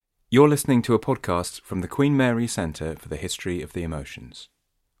You're listening to a podcast from the Queen Mary Centre for the History of the Emotions.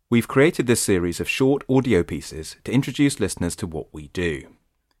 We've created this series of short audio pieces to introduce listeners to what we do.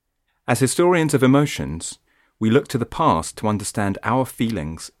 As historians of emotions, we look to the past to understand our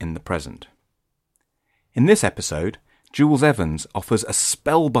feelings in the present. In this episode, Jules Evans offers a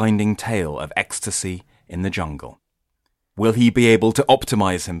spellbinding tale of ecstasy in the jungle. Will he be able to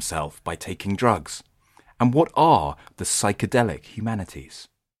optimize himself by taking drugs? And what are the psychedelic humanities?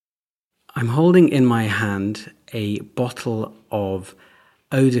 I'm holding in my hand a bottle of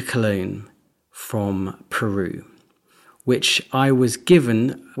eau de cologne from Peru, which I was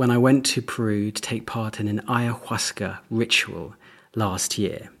given when I went to Peru to take part in an ayahuasca ritual last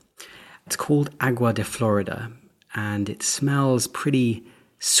year. It's called Agua de Florida, and it smells pretty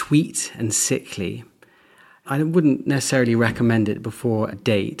sweet and sickly. I wouldn't necessarily recommend it before a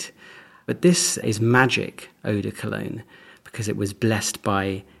date, but this is magic eau de cologne because it was blessed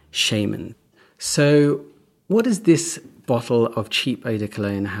by shaman. So what does this bottle of cheap eau de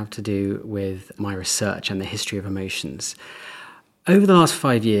cologne have to do with my research and the history of emotions? Over the last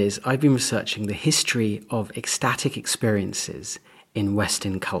 5 years, I've been researching the history of ecstatic experiences in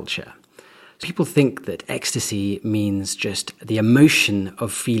Western culture. People think that ecstasy means just the emotion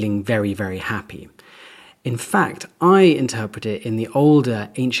of feeling very, very happy. In fact, I interpret it in the older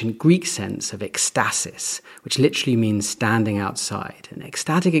ancient Greek sense of ecstasis, which literally means standing outside. An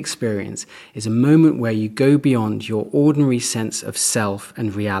ecstatic experience is a moment where you go beyond your ordinary sense of self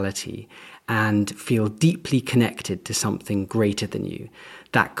and reality and feel deeply connected to something greater than you.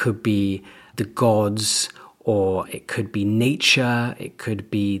 That could be the gods, or it could be nature, it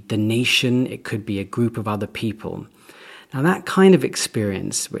could be the nation, it could be a group of other people. Now, that kind of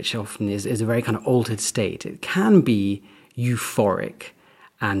experience, which often is a very kind of altered state, it can be euphoric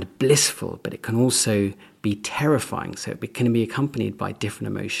and blissful, but it can also be terrifying. So it can be accompanied by different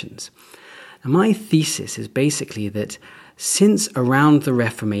emotions. Now, my thesis is basically that since around the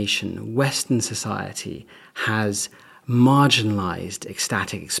Reformation, Western society has marginalized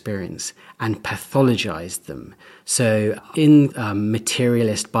ecstatic experience and pathologized them. So in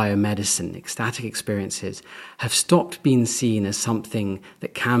materialist biomedicine, ecstatic experiences have stopped being seen as something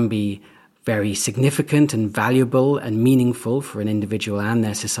that can be very significant and valuable and meaningful for an individual and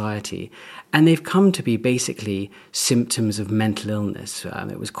their society. And they've come to be basically symptoms of mental illness.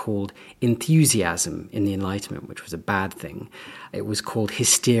 It was called enthusiasm in the Enlightenment, which was a bad thing. It was called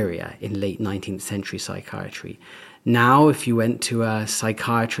hysteria in late 19th century psychiatry. Now, if you went to a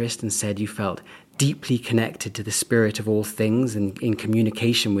psychiatrist and said you felt deeply connected to the spirit of all things and in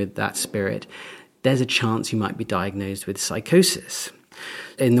communication with that spirit, there's a chance you might be diagnosed with psychosis.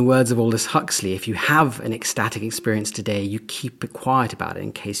 In the words of Aldous Huxley, if you have an ecstatic experience today, you keep it quiet about it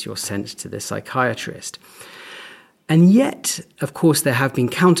in case you're sent to the psychiatrist. And yet, of course, there have been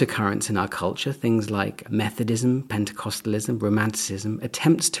countercurrents in our culture, things like Methodism, Pentecostalism, Romanticism,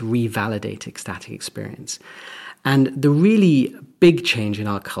 attempts to revalidate ecstatic experience. And the really big change in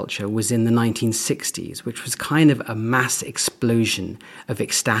our culture was in the 1960s, which was kind of a mass explosion of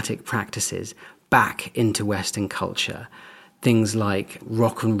ecstatic practices back into Western culture. Things like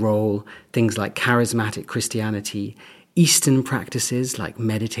rock and roll, things like charismatic Christianity, Eastern practices like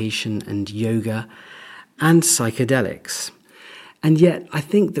meditation and yoga, and psychedelics. And yet, I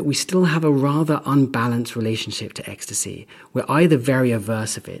think that we still have a rather unbalanced relationship to ecstasy. We're either very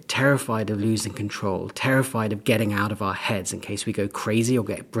averse of it, terrified of losing control, terrified of getting out of our heads in case we go crazy or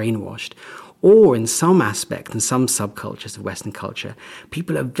get brainwashed, or in some aspect, in some subcultures of Western culture,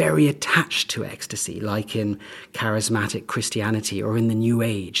 people are very attached to ecstasy, like in charismatic Christianity or in the New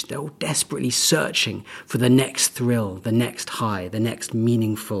Age. They're all desperately searching for the next thrill, the next high, the next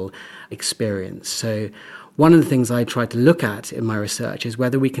meaningful experience. So one of the things I try to look at in my research is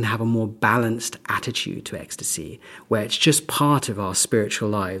whether we can have a more balanced attitude to ecstasy, where it's just part of our spiritual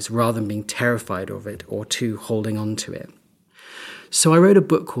lives rather than being terrified of it or too holding on to it. So I wrote a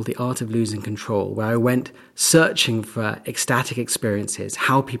book called The Art of Losing Control, where I went searching for ecstatic experiences,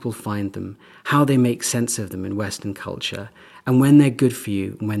 how people find them, how they make sense of them in Western culture, and when they're good for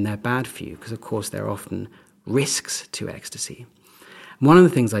you and when they're bad for you, because of course there are often risks to ecstasy. One of the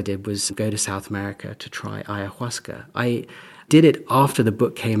things I did was go to South America to try ayahuasca. I did it after the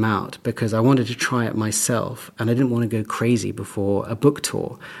book came out because I wanted to try it myself, and I didn't want to go crazy before a book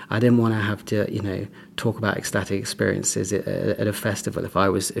tour. I didn't want to have to, talk about ecstatic experiences at a festival if I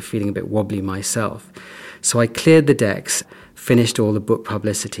was feeling a bit wobbly myself. So I cleared the decks, finished all the book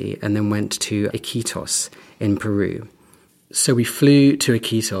publicity, and then went to Iquitos in Peru. So we flew to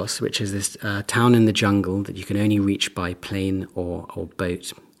Iquitos, which is this town in the jungle that you can only reach by plane or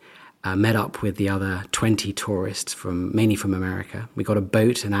boat. met up with the other 20 tourists, mainly from America. We got a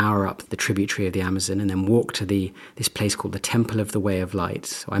boat an hour up the tributary of the Amazon and then walked to this place called the Temple of the Way of Light.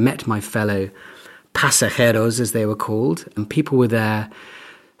 So I met my fellow pasajeros, as they were called, and people were there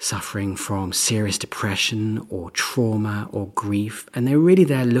suffering from serious depression or trauma or grief. And they were really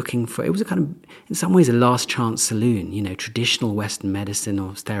there looking for, it was a kind of, in some ways, a last chance saloon. You know, traditional Western medicine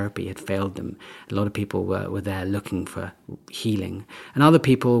or therapy had failed them. A lot of people were there looking for healing. And other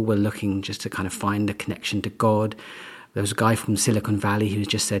people were looking just to kind of find a connection to God. There was a guy from Silicon Valley who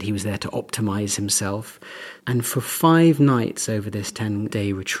just said he was there to optimize himself. And for 5 nights over this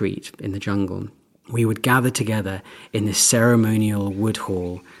 10-day retreat in the jungle, we would gather together in this ceremonial wood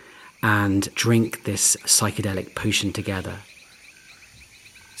hall and drink this psychedelic potion together.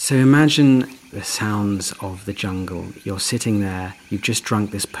 So imagine the sounds of the jungle. You're sitting there, you've just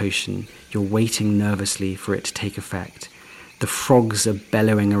drunk this potion, you're waiting nervously for it to take effect. The frogs are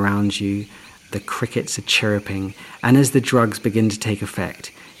bellowing around you, the crickets are chirruping, and as the drugs begin to take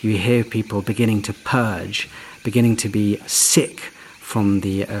effect, you hear people beginning to purge, beginning to be sick from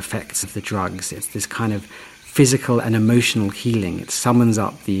the effects of the drugs. It's this kind of physical and emotional healing. It summons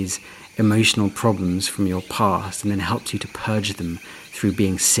up these emotional problems from your past and then helps you to purge them through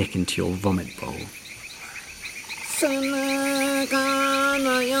being sick into your vomit bowl.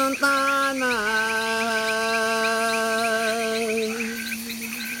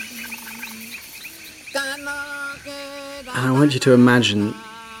 And I want you to imagine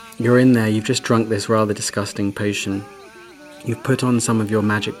you're in there, you've just drunk this rather disgusting potion. You've put on some of your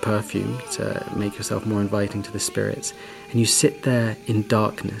magic perfume to make yourself more inviting to the spirits, and you sit there in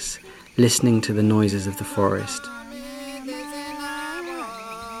darkness, listening to the noises of the forest.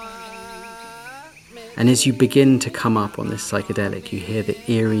 And as you begin to come up on this psychedelic, you hear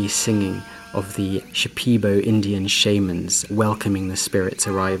the eerie singing of the Shipibo Indian shamans welcoming the spirit's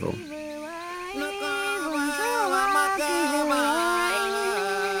arrival.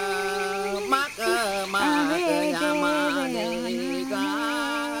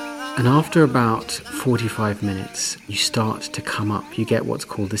 And after about 45 minutes, you start to come up. You get what's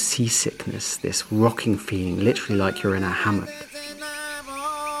called the seasickness, this rocking feeling, literally like you're in a hammock.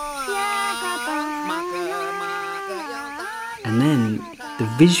 And then the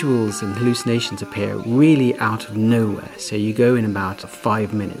visuals and hallucinations appear really out of nowhere. So you go in about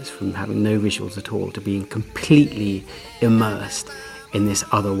 5 minutes from having no visuals at all to being completely immersed in this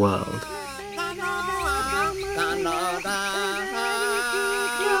other world.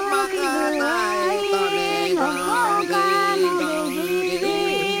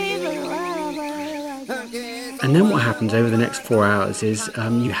 And then what happens over the next 4 hours is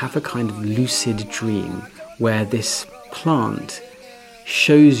you have a kind of lucid dream where this plant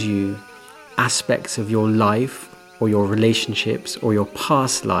shows you aspects of your life or your relationships or your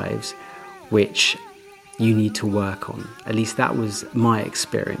past lives which you need to work on. At least that was my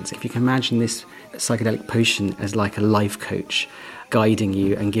experience. If you can imagine this psychedelic potion as like a life coach guiding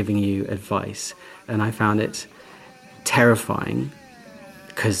you and giving you advice. And I found it terrifying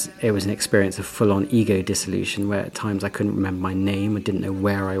because it was an experience of full-on ego dissolution where at times I couldn't remember my name, I didn't know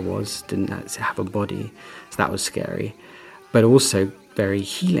where I was, didn't have a body, so that was scary. But also very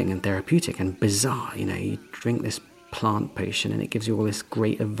healing and therapeutic and bizarre. You know, you drink this plant potion and it gives you all this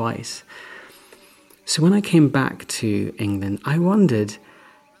great advice. So when I came back to England, I wondered,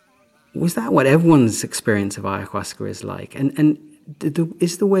 was that what everyone's experience of ayahuasca is like? And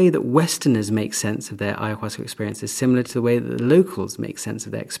is the way that Westerners make sense of their ayahuasca experiences similar to the way that the locals make sense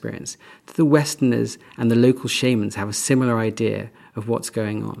of their experience? Do the Westerners and the local shamans have a similar idea of what's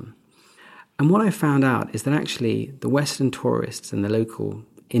going on? And what I found out is that actually the Western tourists and the local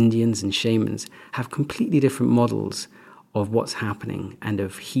Indians and shamans have completely different models of what's happening and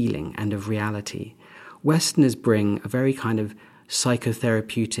of healing and of reality. Westerners bring a very kind of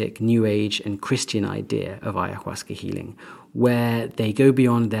psychotherapeutic, New Age and Christian idea of ayahuasca healing, where they go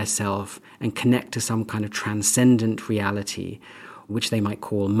beyond their self and connect to some kind of transcendent reality, which they might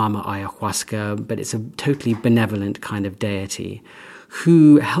call Mama Ayahuasca, but it's a totally benevolent kind of deity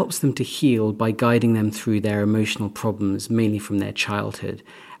who helps them to heal by guiding them through their emotional problems, mainly from their childhood,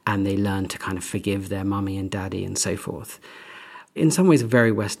 and they learn to kind of forgive their mummy and daddy and so forth. In some ways, a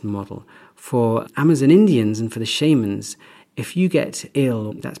very Western model. For Amazon Indians and for the shamans, if you get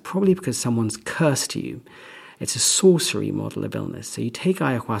ill, that's probably because someone's cursed you. It's a sorcery model of illness. So you take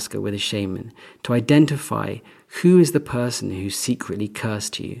ayahuasca with a shaman to identify who is the person who secretly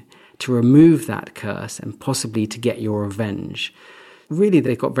cursed you, to remove that curse and possibly to get your revenge. Really,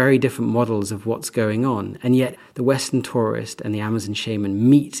 they've got very different models of what's going on. And yet the Western tourist and the Amazon shaman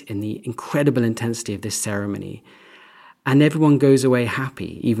meet in the incredible intensity of this ceremony. and everyone goes away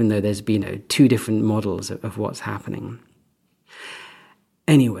happy, even though there's been two different models of what's happening.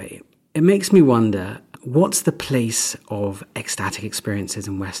 Anyway, it makes me wonder, what's the place of ecstatic experiences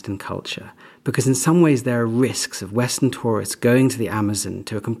in Western culture? Because in some ways there are risks of Western tourists going to the Amazon,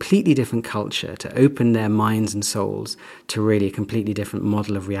 to a completely different culture, to open their minds and souls to really a completely different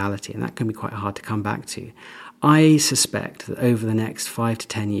model of reality, and that can be quite hard to come back to. I suspect that over the next 5 to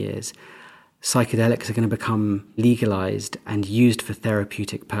 10 years, psychedelics are going to become legalized and used for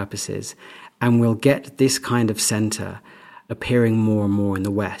therapeutic purposes, and we'll get this kind of center appearing more and more in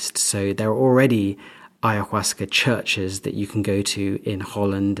the West. So there are already ayahuasca churches that you can go to in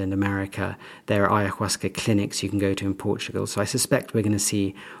Holland and America. There are ayahuasca clinics you can go to in Portugal. So I suspect we're going to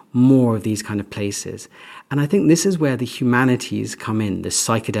see more of these kind of places. And I think this is where the humanities come in, the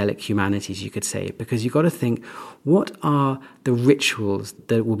psychedelic humanities, you could say, because you've got to think, what are the rituals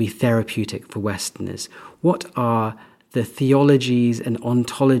that will be therapeutic for Westerners? What are the theologies and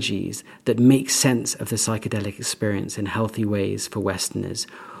ontologies that make sense of the psychedelic experience in healthy ways for Westerners?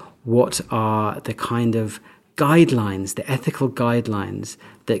 What are the kind of guidelines, the ethical guidelines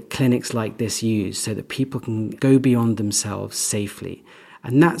that clinics like this use so that people can go beyond themselves safely?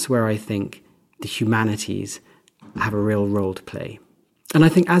 And that's where I think the humanities have a real role to play. And I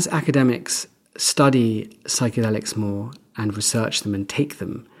think as academics study psychedelics more and research them and take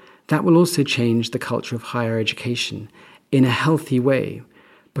them, that will also change the culture of higher education in a healthy way,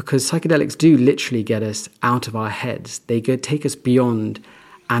 because psychedelics do literally get us out of our heads. They take us beyond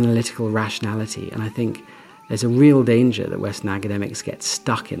analytical rationality, and I think there's a real danger that Western academics get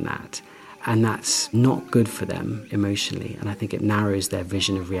stuck in that, and that's not good for them emotionally, and I think it narrows their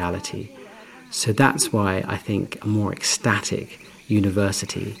vision of reality. So that's why I think a more ecstatic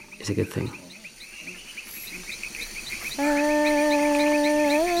university is a good thing.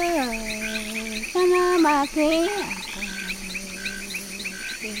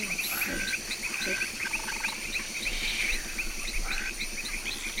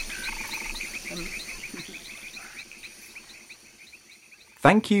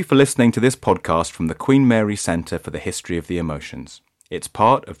 Thank you for listening to this podcast from the Queen Mary Centre for the History of the Emotions. It's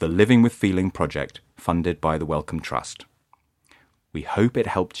part of the Living with Feeling project funded by the Wellcome Trust. We hope it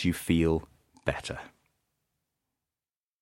helped you feel better.